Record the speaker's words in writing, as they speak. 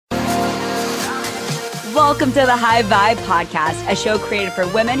Welcome to the High Vibe Podcast, a show created for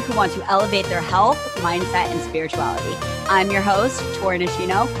women who want to elevate their health, mindset, and spirituality. I'm your host, Tori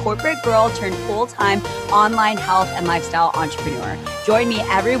Nishino, corporate girl turned full-time online health and lifestyle entrepreneur. Join me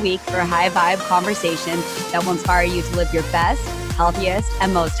every week for high vibe conversations that will inspire you to live your best, healthiest,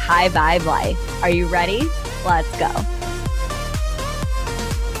 and most high vibe life. Are you ready? Let's go.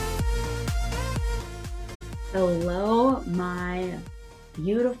 Hello, my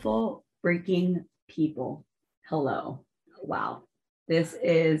beautiful freaking people. Hello. Wow. This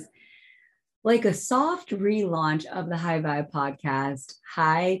is like a soft relaunch of the High Vibe podcast.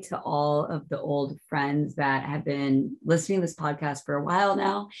 Hi to all of the old friends that have been listening to this podcast for a while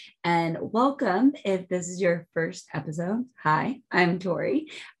now. And welcome if this is your first episode. Hi, I'm Tori.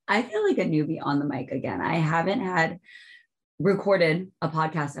 I feel like a newbie on the mic again. I haven't had recorded a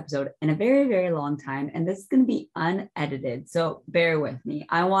podcast episode in a very, very long time. And this is going to be unedited. So bear with me.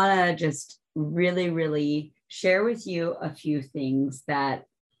 I want to just really share with you a few things that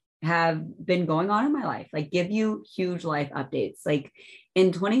have been going on in my life, like give you huge life updates. Like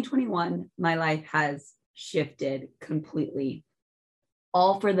in 2021, my life has shifted completely,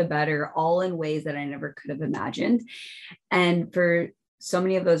 all for the better, all in ways that I never could have imagined. And for so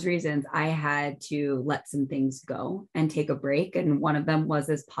many of those reasons, I had to let some things go and take a break. And one of them was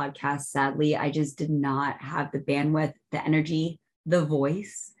this podcast. Sadly, I just did not have the bandwidth, the energy, the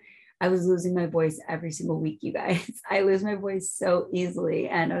voice. I was losing my voice every single week, you guys. I lose my voice so easily,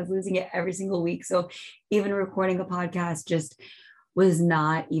 and I was losing it every single week. So even recording a podcast just was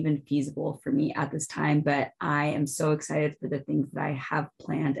not even feasible for me at this time. But I am so excited for the things that I have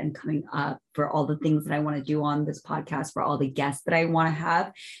planned and coming up, for all the things that I want to do on this podcast, for all the guests that I want to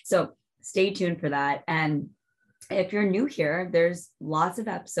have. So stay tuned for that. And if you're new here, there's lots of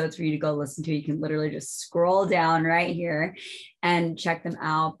episodes for you to go listen to. You can literally just scroll down right here and check them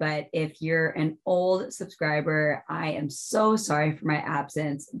out. But if you're an old subscriber, I am so sorry for my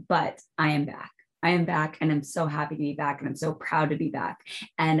absence, but I am back. I am back, and I'm so happy to be back, and I'm so proud to be back.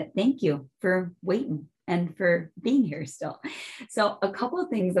 And thank you for waiting and for being here still. So a couple of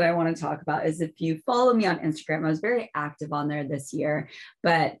things that I want to talk about is, if you follow me on Instagram, I was very active on there this year,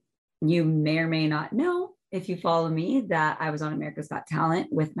 but you may or may not know, if you follow me, that I was on America's Got Talent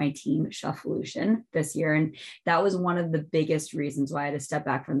with my team, Shufflelution, this year. And that was one of the biggest reasons why I had to step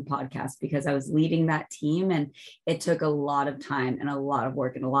back from the podcast, because I was leading that team and it took a lot of time and a lot of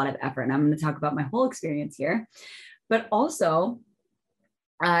work and a lot of effort. And I'm going to talk about my whole experience here. But also,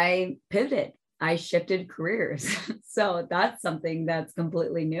 I pivoted. I shifted careers. So that's something that's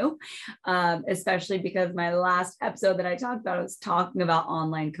completely new, especially because my last episode that I talked about, I was talking about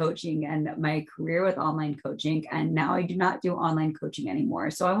online coaching and my career with online coaching. And now I do not do online coaching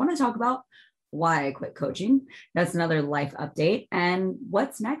anymore. So I want to talk about why I quit coaching. That's another life update, and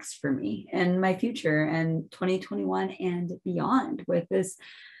what's next for me and my future and 2021 and beyond with this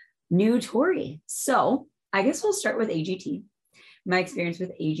new Tori. So I guess we'll start with AGT. My experience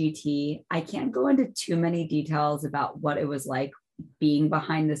with AGT. I can't go into too many details about what it was like being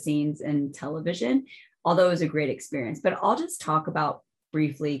behind the scenes in television, although it was a great experience. But I'll just talk about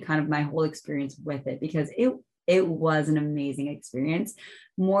briefly kind of my whole experience with it, because it was an amazing experience,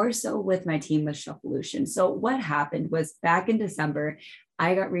 more so with my team with Shufflelution. So what happened was, back in December,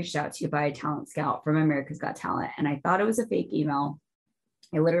 I got reached out to by a talent scout from America's Got Talent, and I thought it was a fake email.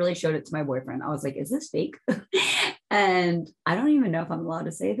 I literally showed it to my boyfriend. I was like, is this fake? And I don't even know if I'm allowed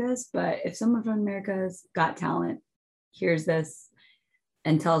to say this, but if someone from America's Got Talent hears this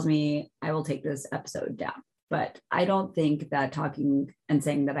and tells me, I will take this episode down. But I don't think that talking and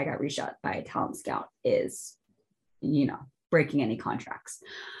saying that I got reached out by a talent scout is, breaking any contracts.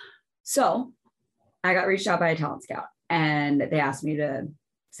 So I got reached out by a talent scout, and they asked me to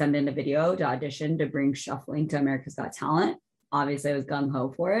send in a video to audition to bring shuffling to America's Got Talent. Obviously, I was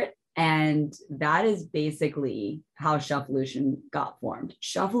gung-ho for it. And that is basically how Shufflelution got formed.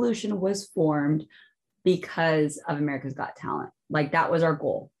 Shufflelution was formed because of America's Got Talent. Like, that was our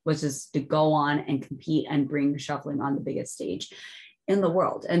goal, was just to go on and compete and bring shuffling on the biggest stage in the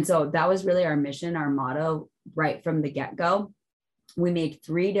world. And so that was really our mission, our motto, right from the get-go. We made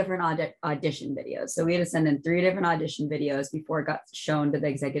 3 different audition videos. So we had to send in 3 different audition videos before it got shown to the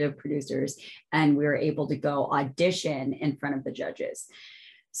executive producers, and we were able to go audition in front of the judges.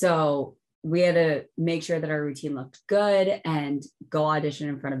 So we had to make sure that our routine looked good and go audition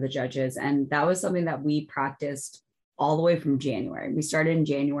in front of the judges. And that was something that we practiced all the way from January. We started in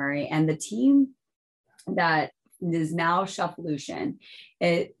January, and the team that is now Shufflelution,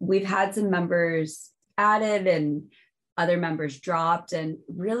 we've had some members added and other members dropped. And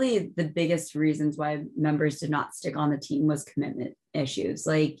really the biggest reasons why members did not stick on the team was commitment issues.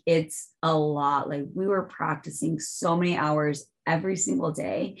 Like it's a lot. Like we were practicing so many hours every single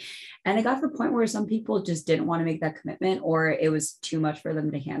day. And it got to the point where some people just didn't want to make that commitment, or it was too much for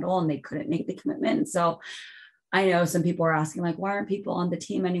them to handle and they couldn't make the commitment. And so I know some people are asking, like, why aren't people on the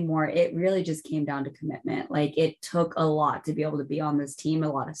team anymore? It really just came down to commitment. Like it took a lot to be able to be on this team,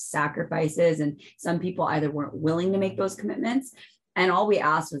 a lot of sacrifices. And some people either weren't willing to make those commitments. And all we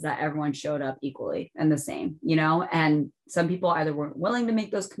asked was that everyone showed up equally and the same, and some people either weren't willing to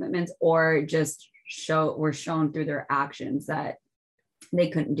make those commitments or just were shown through their actions that they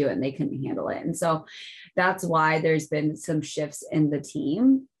couldn't do it and they couldn't handle it. And so that's why there's been some shifts in the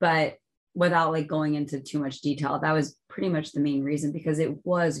team, but without like going into too much detail, that was pretty much the main reason, because it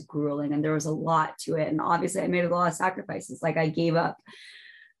was grueling and there was a lot to it. And obviously I made a lot of sacrifices. Like I gave up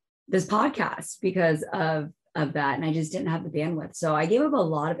this podcast because of that. And I just didn't have the bandwidth. So I gave up a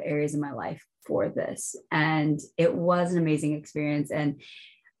lot of areas in my life for this. And it was an amazing experience. And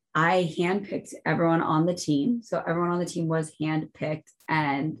I handpicked everyone on the team. So everyone on the team was handpicked.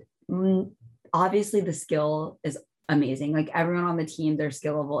 And obviously the skill is amazing. Like everyone on the team, their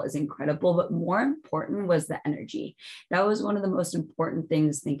skill level is incredible, but more important was the energy. That was one of the most important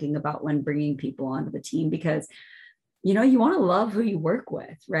things thinking about when bringing people onto the team, because you want to love who you work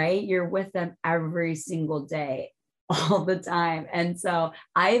with, right? You're with them every single day, all the time. And so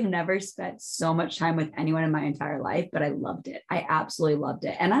I've never spent so much time with anyone in my entire life, but I loved it. I absolutely loved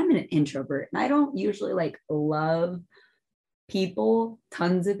it. And I'm an introvert and I don't usually like love people,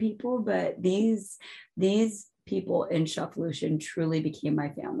 tons of people, but these people in Shufflution truly became my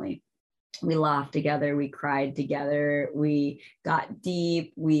family. We laughed together, we cried together, we got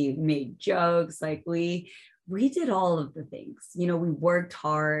deep, we made jokes, like we did all of the things. We worked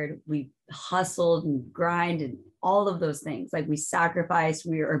hard, we hustled and grinded and all of those things. Like we sacrificed,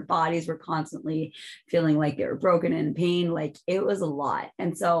 our bodies were constantly feeling like they were broken and in pain. Like it was a lot.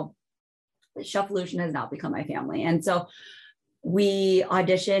 And so Shufflution has now become my family. And so we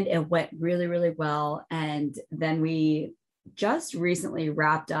auditioned, it went really, really well. And then we just recently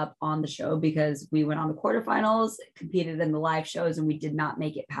wrapped up on the show because we went on the quarterfinals, competed in the live shows, and we did not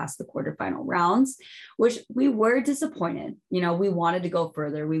make it past the quarterfinal rounds, which we were disappointed. We wanted to go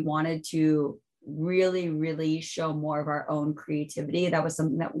further. We wanted to really, really show more of our own creativity. That was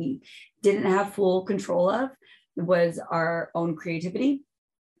something that we didn't have full control of, was our own creativity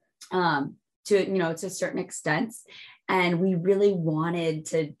to a certain extent. And we really wanted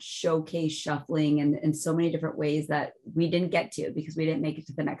to showcase shuffling in so many different ways that we didn't get to because we didn't make it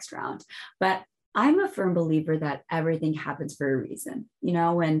to the next round. But I'm a firm believer that everything happens for a reason,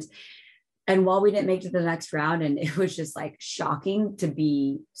 and while we didn't make it to the next round, and it was just like shocking to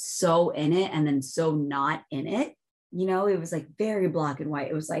be so in it and then so not in it, it was like very black and white.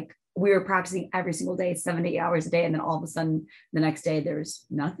 It was like we were practicing every single day, 7 to 8 hours a day. And then all of a sudden the next day there was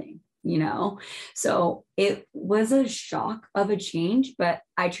nothing. So it was a shock of a change, but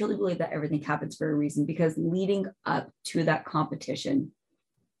I truly believe that everything happens for a reason, because leading up to that competition,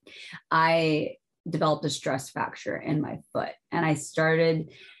 I developed a stress fracture in my foot, and I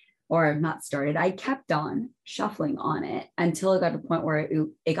kept on shuffling on it until it got to the point where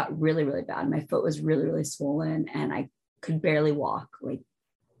it got really, really bad. My foot was really, really swollen and I could barely walk.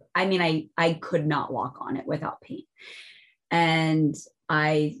 I could not walk on it without pain. And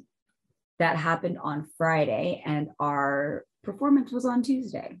that happened on Friday and our performance was on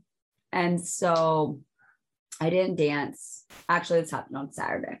Tuesday. And so I didn't dance. Actually, this happened on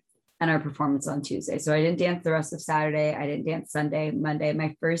Saturday and our performance on Tuesday. So I didn't dance the rest of Saturday. I didn't dance Sunday, Monday.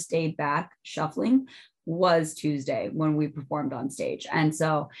 My first day back shuffling was Tuesday when we performed on stage. And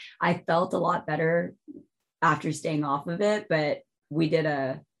so I felt a lot better after staying off of it, but we did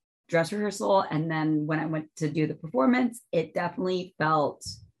a dress rehearsal. And then when I went to do the performance, it definitely felt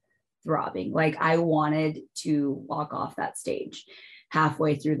throbbing. Like I wanted to walk off that stage.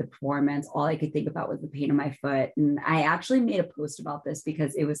 Halfway through the performance, all I could think about was the pain in my foot. And I actually made a post about this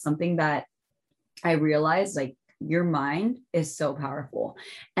because it was something that I realized, like, your mind is so powerful.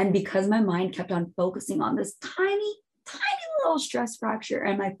 And because my mind kept on focusing on this tiny little stress fracture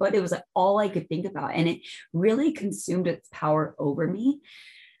in my foot, it was like all I could think about. And it really consumed its power over me.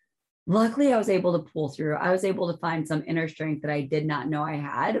 Luckily, I was able to pull through. I was able to find some inner strength that I did not know I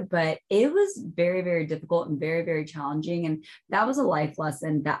had, but it was very, very difficult and very, very challenging. And that was a life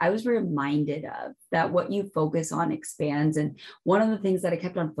lesson that I was reminded of, that what you focus on expands. And one of the things that I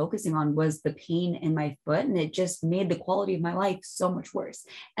kept on focusing on was the pain in my foot, and it just made the quality of my life so much worse.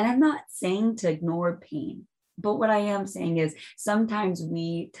 And I'm not saying to ignore pain, but what I am saying is sometimes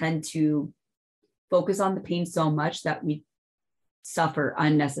we tend to focus on the pain so much that we suffer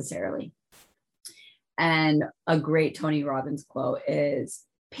unnecessarily. And a great Tony Robbins quote is,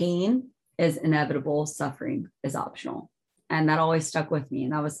 pain is inevitable, suffering is optional. And that always stuck with me.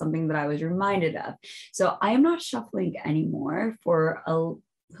 And that was something that I was reminded of. So I am not shuffling anymore for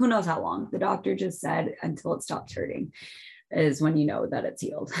who knows how long. The doctor just said until it stops hurting is when you know that it's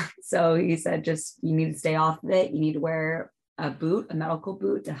healed. So he said, just, you need to stay off of it. You need to wear a boot, a medical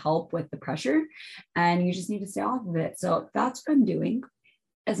boot, to help with the pressure. And you just need to stay off of it. So that's what I'm doing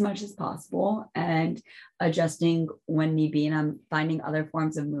as much as possible and adjusting when need be. And I'm finding other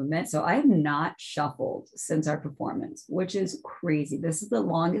forms of movement. So I have not shuffled since our performance, which is crazy. This is the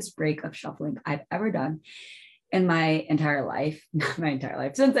longest break of shuffling I've ever done in my entire life, not my entire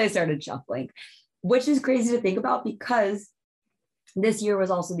life, since I started shuffling, which is crazy to think about because this year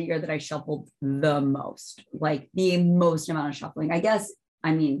was also the year that I shuffled the most, like the most amount of shuffling. I guess,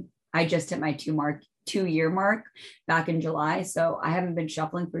 I mean, I just hit my 2-year mark back in July. So I haven't been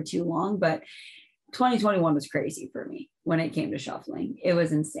shuffling for too long, but 2021 was crazy for me when it came to shuffling. It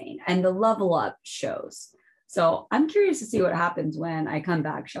was insane. And the level up shows. So I'm curious to see what happens when I come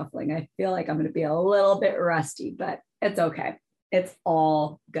back shuffling. I feel like I'm going to be a little bit rusty, but it's okay. It's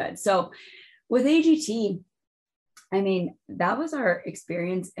all good. So with AGT, I mean, that was our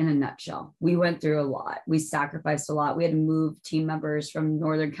experience in a nutshell. We went through a lot. We sacrificed a lot. We had to move team members from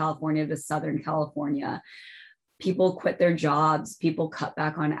Northern California to Southern California. People quit their jobs. People cut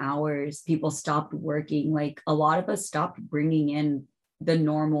back on hours. People stopped working. Like a lot of us stopped bringing in the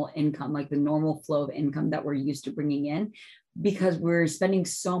normal income, like the normal flow of income that we're used to bringing in, because we're spending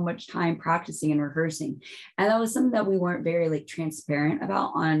so much time practicing and rehearsing. And that was something that we weren't very like transparent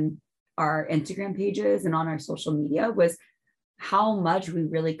about on our Instagram pages and on our social media, was how much we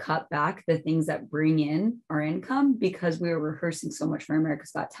really cut back the things that bring in our income because we were rehearsing so much for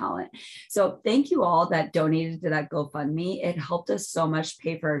America's Got Talent. So thank you all that donated to that GoFundMe. It helped us so much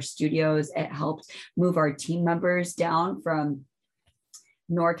pay for our studios. It helped move our team members down from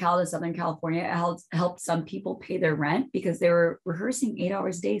NorCal to Southern California. It helped some people pay their rent because they were rehearsing 8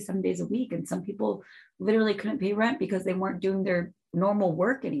 hours a day, 7 days a week. And some people literally couldn't pay rent because they weren't doing their normal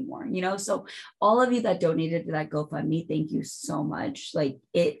work anymore, you know? So all of you that donated to that GoFundMe, thank you so much. Like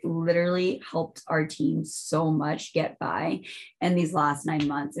it literally helped our team so much get by in these last 9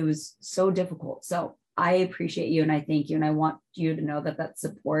 months. It was so difficult. So I appreciate you and I thank you. And I want you to know that that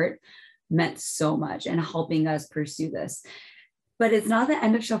support meant so much in helping us pursue this. But it's not the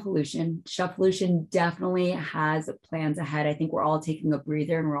end of Shufflelution. Shufflelution definitely has plans ahead. I think we're all taking a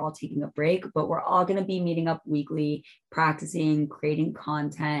breather and we're all taking a break, but we're all going to be meeting up weekly, practicing, creating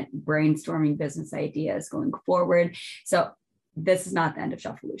content, brainstorming business ideas going forward. So this is not the end of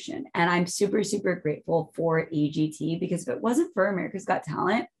Shufflelution. And I'm super, super grateful for AGT, because if it wasn't for America's Got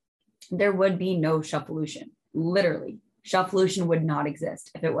Talent, there would be no Shufflelution, literally. Shufflelution would not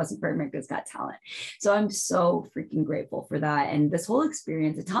exist if it wasn't for America's Got Talent. So I'm so freaking grateful for that. And this whole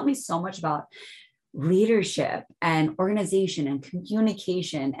experience, it taught me so much about leadership and organization and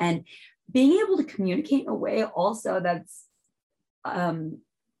communication, and being able to communicate in a way also that's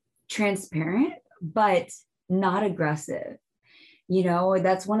transparent, but not aggressive. You know,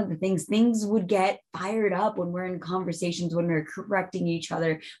 that's one of the things would get fired up when we're in conversations, when we're correcting each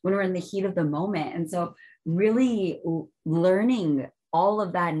other, when we're in the heat of the moment. And so really learning all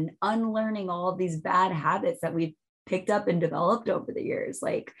of that and unlearning all of these bad habits that we've picked up and developed over the years.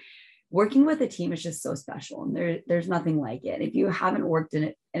 Like working with a team is just so special, and there's nothing like it. If you haven't worked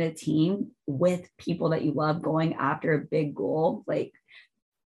in a team with people that you love going after a big goal, like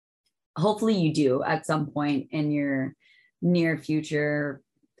hopefully you do at some point in your near future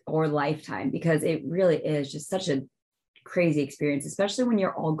or lifetime, because it really is just such a crazy experience, especially when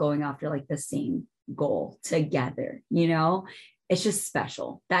you're all going after like the same goal together. You know, it's just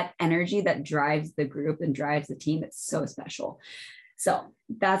special. That energy that drives the group and drives the team, it's so special. So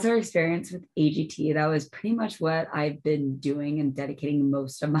that's our experience with AGT. That was pretty much what I've been doing and dedicating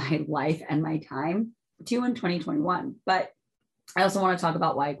most of my life and my time to in 2021. But I also want to talk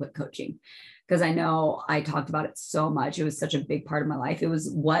about why I quit coaching, because I know I talked about it so much. It was such a big part of my life. It was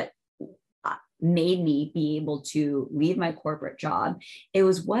what made me be able to leave my corporate job. It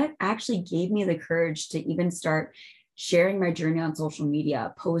was what actually gave me the courage to even start sharing my journey on social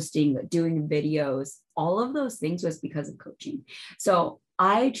media, posting, doing videos. All of those things was because of coaching. So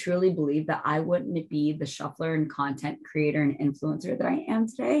I truly believe that I wouldn't be the shuffler and content creator and influencer that I am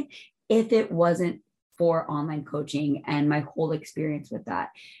today if it wasn't for online coaching and my whole experience with that.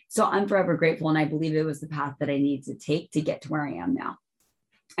 So I'm forever grateful. And I believe it was the path that I needed to take to get to where I am now.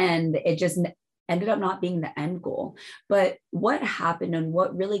 And it just ended up not being the end goal. But what happened and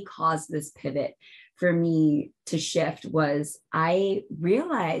what really caused this pivot for me to shift was I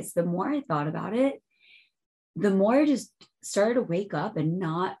realized the more I thought about it, the more I just started to wake up and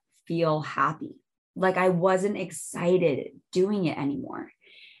not feel happy. Like I wasn't excited doing it anymore.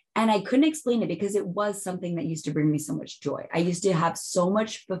 And I couldn't explain it because it was something that used to bring me so much joy. I used to have so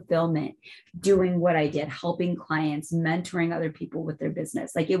much fulfillment doing what I did, helping clients, mentoring other people with their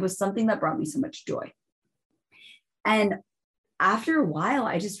business. Like it was something that brought me so much joy. And after a while,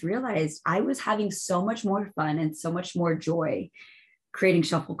 I just realized I was having so much more fun and so much more joy creating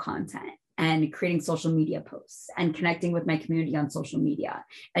shuffle content and creating social media posts and connecting with my community on social media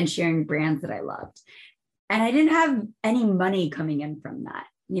and sharing brands that I loved. And I didn't have any money coming in from that.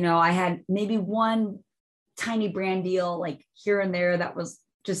 You know, I had maybe one tiny brand deal like here and there that was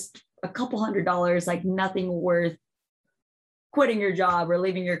just a couple $100, like nothing worth quitting your job or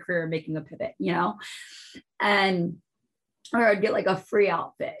leaving your career and making a pivot, you know, and or I'd get like a free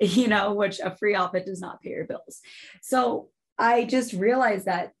outfit, you know, which a free outfit does not pay your bills. So I just realized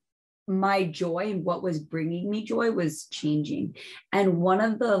that my joy and what was bringing me joy was changing. And one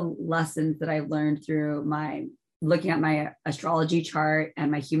of the lessons that I learned through my looking at my astrology chart and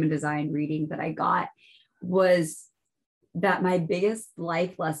my human design reading that I got was that my biggest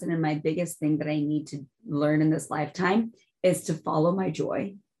life lesson and my biggest thing that I need to learn in this lifetime is to follow my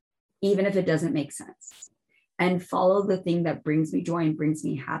joy, even if it doesn't make sense, and follow the thing that brings me joy and brings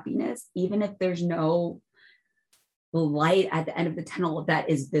me happiness, even if there's no light at the end of the tunnel that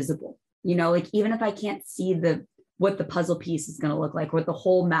is visible. You know, like even if I can't see what the puzzle piece is going to look like, what the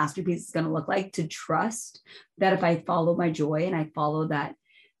whole masterpiece is going to look like, to trust that if I follow my joy and I follow that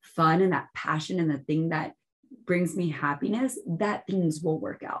fun and that passion and the thing that brings me happiness, that things will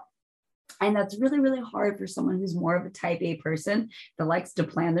work out. And that's really, really hard for someone who's more of a type A person that likes to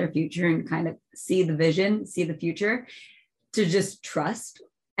plan their future and kind of see the vision, see the future, to just trust.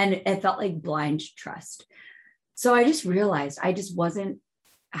 And it felt like blind trust. So I just realized I just wasn't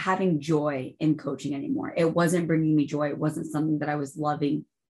having joy in coaching anymore. It wasn't bringing me joy. It wasn't something that I was loving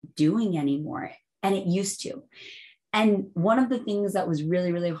doing anymore. And it used to. And one of the things that was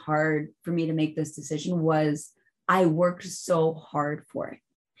really, really hard for me to make this decision was I worked so hard for it.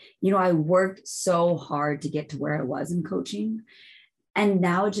 You know, I worked so hard to get to where I was in coaching. And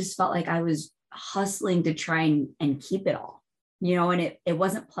now it just felt like I was hustling to try and keep it all, you know, and it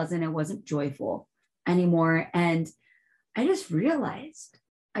wasn't pleasant. It wasn't joyful anymore. And I just realized,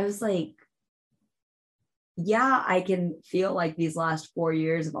 I was like, yeah, I can feel like these last 4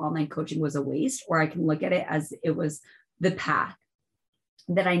 years of online coaching was a waste, or I can look at it as it was the path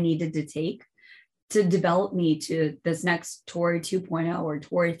that I needed to take to develop me to this next Tori 2.0 or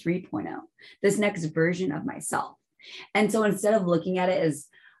Tori 3.0, this next version of myself. And so instead of looking at it as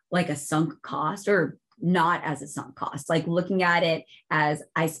like a sunk cost, or not as a sunk cost, like looking at it as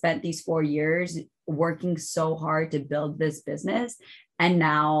I spent these 4 years working so hard to build this business, and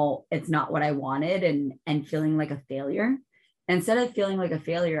now it's not what I wanted, and feeling like a failure. Instead of feeling like a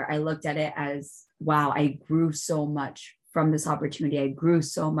failure, I looked at it as, wow, I grew so much from this opportunity. I grew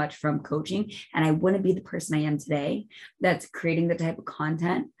so much from coaching, and I wouldn't be the person I am today that's creating the type of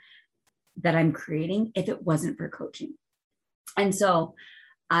content that I'm creating if it wasn't for coaching. And so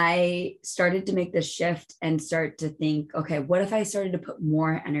I started to make this shift and start to think, okay, what if I started to put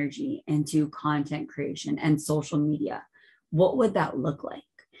more energy into content creation and social media? What would that look like?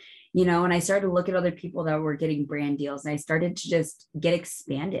 You know, and I started to look at other people that were getting brand deals, and I started to just get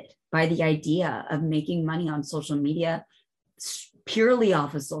expanded by the idea of making money on social media, purely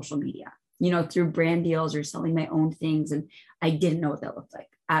off of social media, you know, through brand deals or selling my own things. And I didn't know what that looked like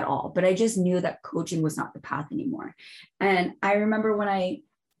at all, but I just knew that coaching was not the path anymore. And I remember when I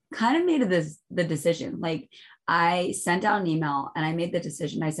kind of made the decision, like I sent out an email and I made the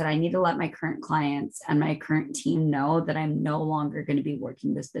decision. I said, I need to let my current clients and my current team know that I'm no longer going to be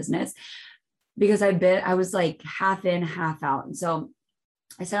working this business, because I was like half in, half out. And so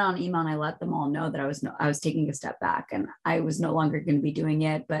I sent out an email and I let them all know that I was taking a step back and I was no longer going to be doing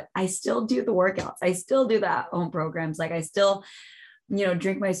it, but I still do the workouts. I still do the at-home programs. Like I still, you know,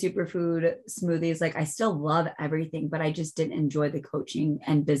 drink my superfood smoothies. Like I still love everything, but I just didn't enjoy the coaching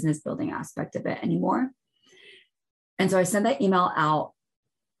and business building aspect of it anymore. And so I sent that email out,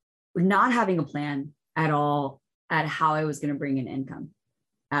 not having a plan at all at how I was going to bring in income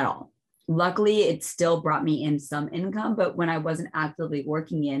at all. Luckily, it still brought me in some income, but when I wasn't actively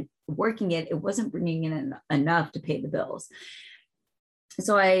working it, it wasn't bringing in enough to pay the bills.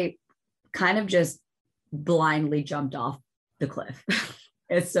 So I kind of just blindly jumped off the cliff,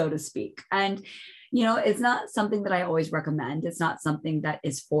 so to speak. And, it's not something that I always recommend. It's not something that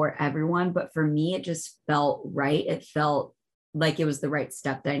is for everyone, but for me, it just felt right. It felt like it was the right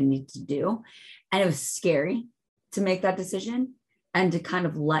step that I needed to do. And it was scary to make that decision and to kind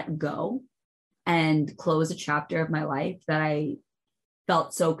of let go and close a chapter of my life that I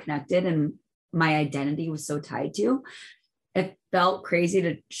felt so connected and my identity was so tied to. It felt crazy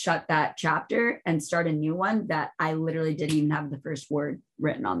to shut that chapter and start a new one that I literally didn't even have the first word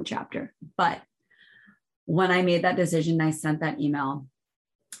written on the chapter. But when I made that decision, I sent that email.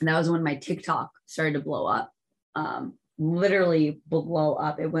 And that was when my TikTok started to blow up, literally blow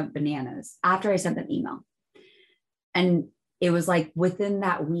up. It went bananas after I sent that email. And it was like within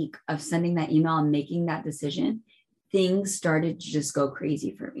that week of sending that email and making that decision, things started to just go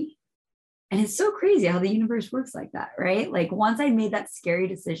crazy for me. And it's so crazy how the universe works like that, right? Like once I made that scary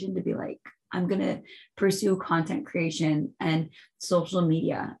decision to be like, I'm going to pursue content creation and social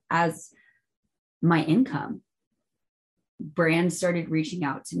media as my income, brands started reaching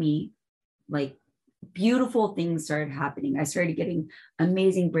out to me, like beautiful things started happening. I started getting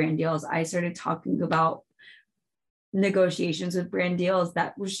amazing brand deals. I started talking about negotiations with brand deals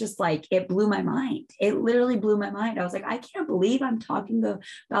that was just like, it blew my mind. It literally blew my mind. I was like, I can't believe I'm talking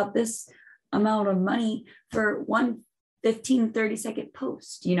about this amount of money for one 15-30-second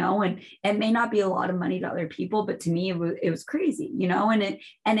post, and it may not be a lot of money to other people, but to me it was crazy,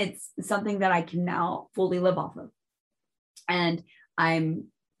 and it's something that I can now fully live off of. And I'm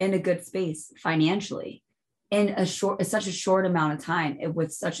in a good space financially in such a short amount of time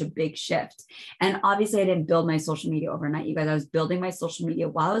with such a big shift. And obviously I didn't build my social media overnight, you guys. I was building my social media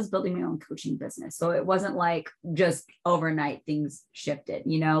while I was building my own coaching business. So it wasn't like just overnight things shifted,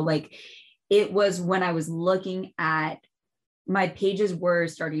 like it was when I was looking at my pages were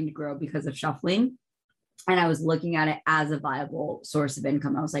starting to grow because of shuffling. And I was looking at it as a viable source of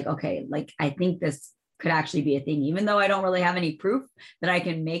income. I was like, okay, like I think this could actually be a thing, even though I don't really have any proof that I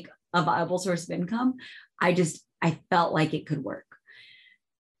can make a viable source of income. I felt like it could work.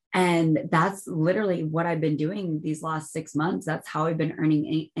 And that's literally what I've been doing these last 6 months. That's how I've been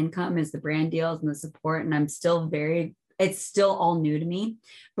earning income, is the brand deals and the support. And I'm still it's still all new to me.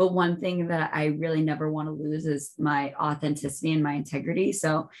 But one thing that I really never want to lose is my authenticity and my integrity.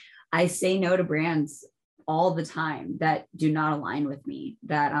 So I say no to brands all the time that do not align with me,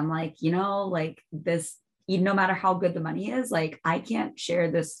 that I'm like, like this, no matter how good the money is, like I can't share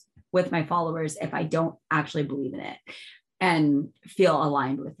this with my followers if I don't actually believe in it and feel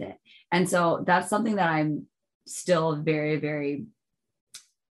aligned with it. And so that's something that I'm still very, very,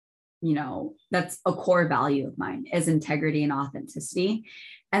 that's a core value of mine, is integrity and authenticity.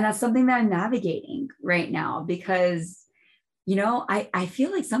 And that's something that I'm navigating right now because, I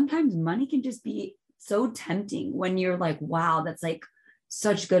feel like sometimes money can just be so tempting when you're like, wow, that's like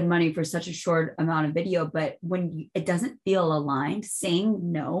such good money for such a short amount of video. But when it doesn't feel aligned,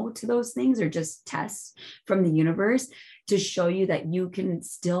 saying no to those things are just tests from the universe to show you that you can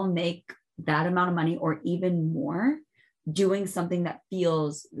still make that amount of money or even more doing something that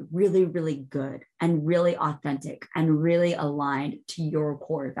feels really, really good and really authentic and really aligned to your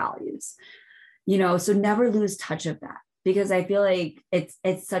core values. So never lose touch of that, because I feel like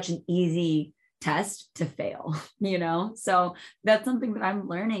it's such an easy test to fail, so that's something that I'm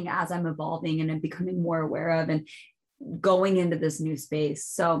learning as I'm evolving and I'm becoming more aware of and going into this new space.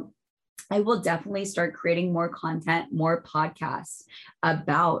 So I will definitely start creating more content, more podcasts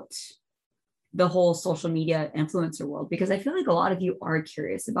about the whole social media influencer world, because I feel like a lot of you are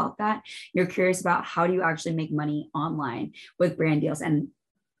curious about that. You're curious about how do you actually make money online with brand deals. And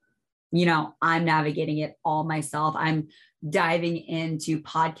I'm navigating it all myself. I'm diving into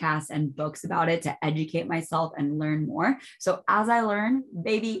podcasts and books about it to educate myself and learn more. So as I learn,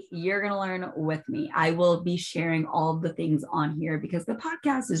 baby, you're going to learn with me. I will be sharing all of the things on here because the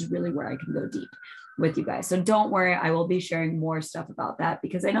podcast is really where I can go deep with you guys. So don't worry, I will be sharing more stuff about that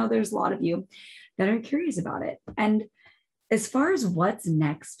because I know there's a lot of you that are curious about it. And as far as what's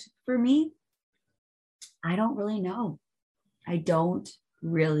next for me, I don't really know. I don't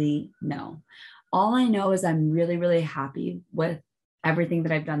really know. All I know is I'm really, really happy with everything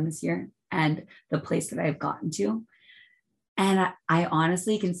that I've done this year and the place that I've gotten to. And I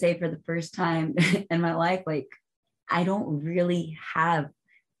honestly can say for the first time in my life, like, I don't really have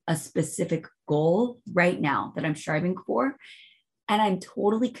a specific goal right now that I'm striving for. And I'm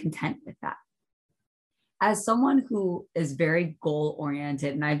totally content with that. As someone who is very goal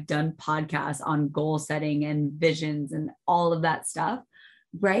oriented, and I've done podcasts on goal setting and visions and all of that stuff,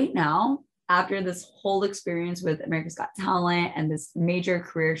 right now, after this whole experience with America's Got Talent and this major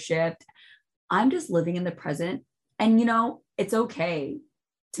career shift, I'm just living in the present. And, it's okay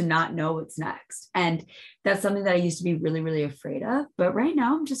to not know what's next. And that's something that I used to be really, really afraid of. But right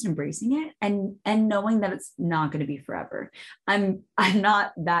now I'm just embracing it and knowing that it's not going to be forever. I'm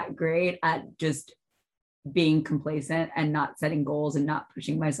not that great at just being complacent and not setting goals and not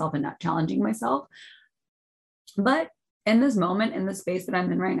pushing myself and not challenging myself. But in this moment, in the space that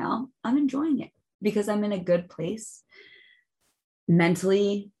I'm in right now, I'm enjoying it because I'm in a good place.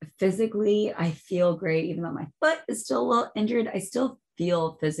 Mentally, physically, I feel great. Even though my foot is still a little injured, I still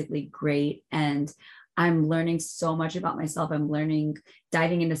feel physically great. And I'm learning so much about myself. I'm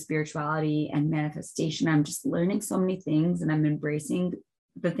diving into spirituality and manifestation. I'm just learning so many things, and I'm embracing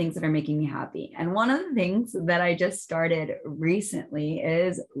the things that are making me happy. And one of the things that I just started recently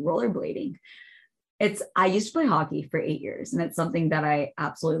is rollerblading. I used to play hockey for 8 years, and it's something that I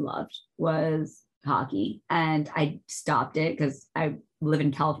absolutely loved was hockey. And I stopped it because I live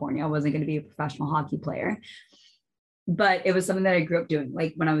in California. I wasn't going to be a professional hockey player, but it was something that I grew up doing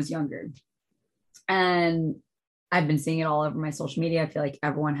like when I was younger. And I've been seeing it all over my social media. I feel like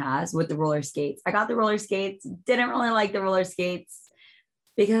everyone has with the roller skates. I got the roller skates, didn't really like the roller skates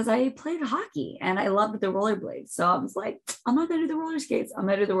because I played hockey and I loved the rollerblades. So I was like, I'm not going to do the roller skates. I'm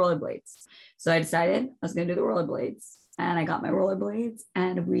going to do the rollerblades. So I decided I was going to do the rollerblades, and I got my rollerblades,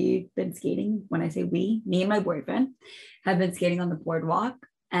 and we've been skating. When I say we, me and my boyfriend have been skating on the boardwalk,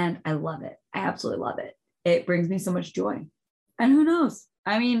 and I love it. I absolutely love it. It brings me so much joy. And who knows?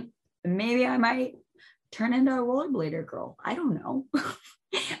 I mean, maybe I might turn into a rollerblader girl. I don't know.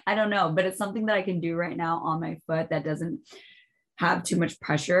 I don't know, but it's something that I can do right now on my foot that doesn't have too much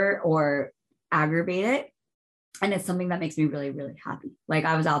pressure or aggravate it. And it's something that makes me really, really happy. Like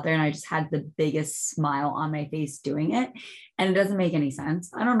I was out there and I just had the biggest smile on my face doing it. And it doesn't make any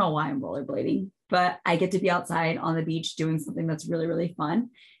sense. I don't know why I'm rollerblading, but I get to be outside on the beach doing something that's really, really fun.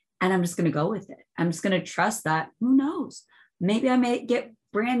 And I'm just going to go with it. I'm just going to trust that. Who knows? Maybe I may get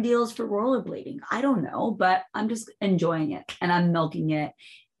brand deals for rollerblading. I don't know, but I'm just enjoying it and I'm milking it.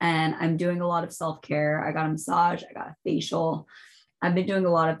 And I'm doing a lot of self-care. I got a massage. I got a facial. I've been doing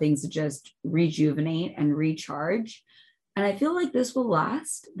a lot of things to just rejuvenate and recharge. And I feel like this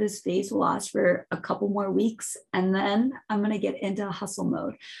phase will last for a couple more weeks. And then I'm going to get into hustle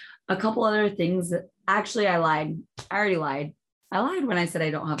mode. A couple other things that actually I lied. I already lied. I lied when I said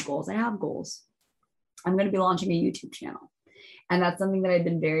I don't have goals. I have goals. I'm going to be launching a YouTube channel. And that's something that I've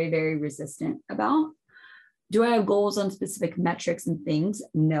been very, very resistant about. Do I have goals on specific metrics and things?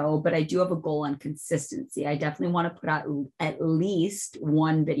 No, but I do have a goal on consistency. I definitely want to put out at least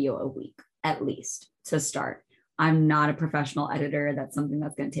one video a week, at least to start. I'm not a professional editor. That's something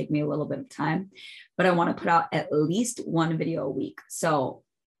that's going to take me a little bit of time, but I want to put out at least one video a week. So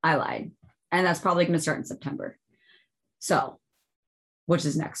I lied. And that's probably going to start in September. So, which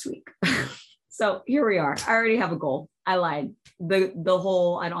is next week. So here we are. I already have a goal. I lied. The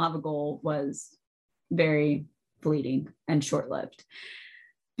whole I don't have a goal was very fleeting and short-lived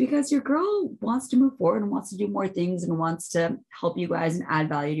because your girl wants to move forward and wants to do more things and wants to help you guys and add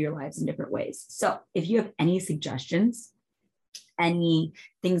value to your lives in different ways. So if you have any suggestions, any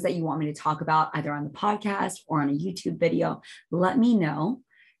things that you want me to talk about either on the podcast or on a YouTube video, let me know.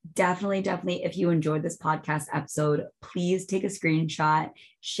 Definitely, if you enjoyed this podcast episode, please take a screenshot,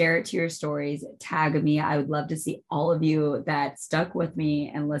 share it to your stories, tag me. I would love to see all of you that stuck with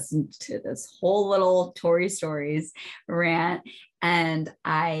me and listened to this whole little Tori Stories rant. And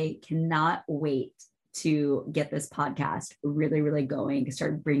I cannot wait to get this podcast really, really going,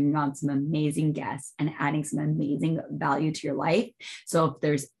 start bringing on some amazing guests and adding some amazing value to your life. So if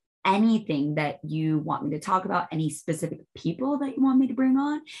there's anything that you want me to talk about, any specific people that you want me to bring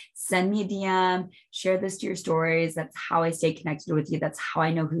on, send me a DM, share this to your stories. That's how I stay connected with you. That's how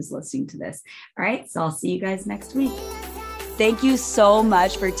I know who's listening to this. All right. So I'll see you guys next week. Thank you so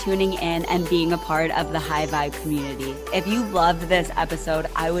much for tuning in and being a part of the High Vibe community. If you loved this episode,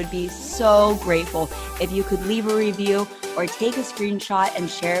 I would be so grateful if you could leave a review or take a screenshot and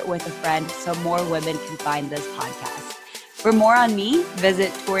share it with a friend so more women can find this podcast. For more on me, visit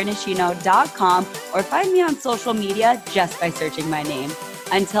torinishino.com or find me on social media just by searching my name.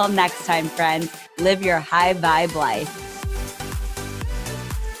 Until next time, friends, live your high vibe life.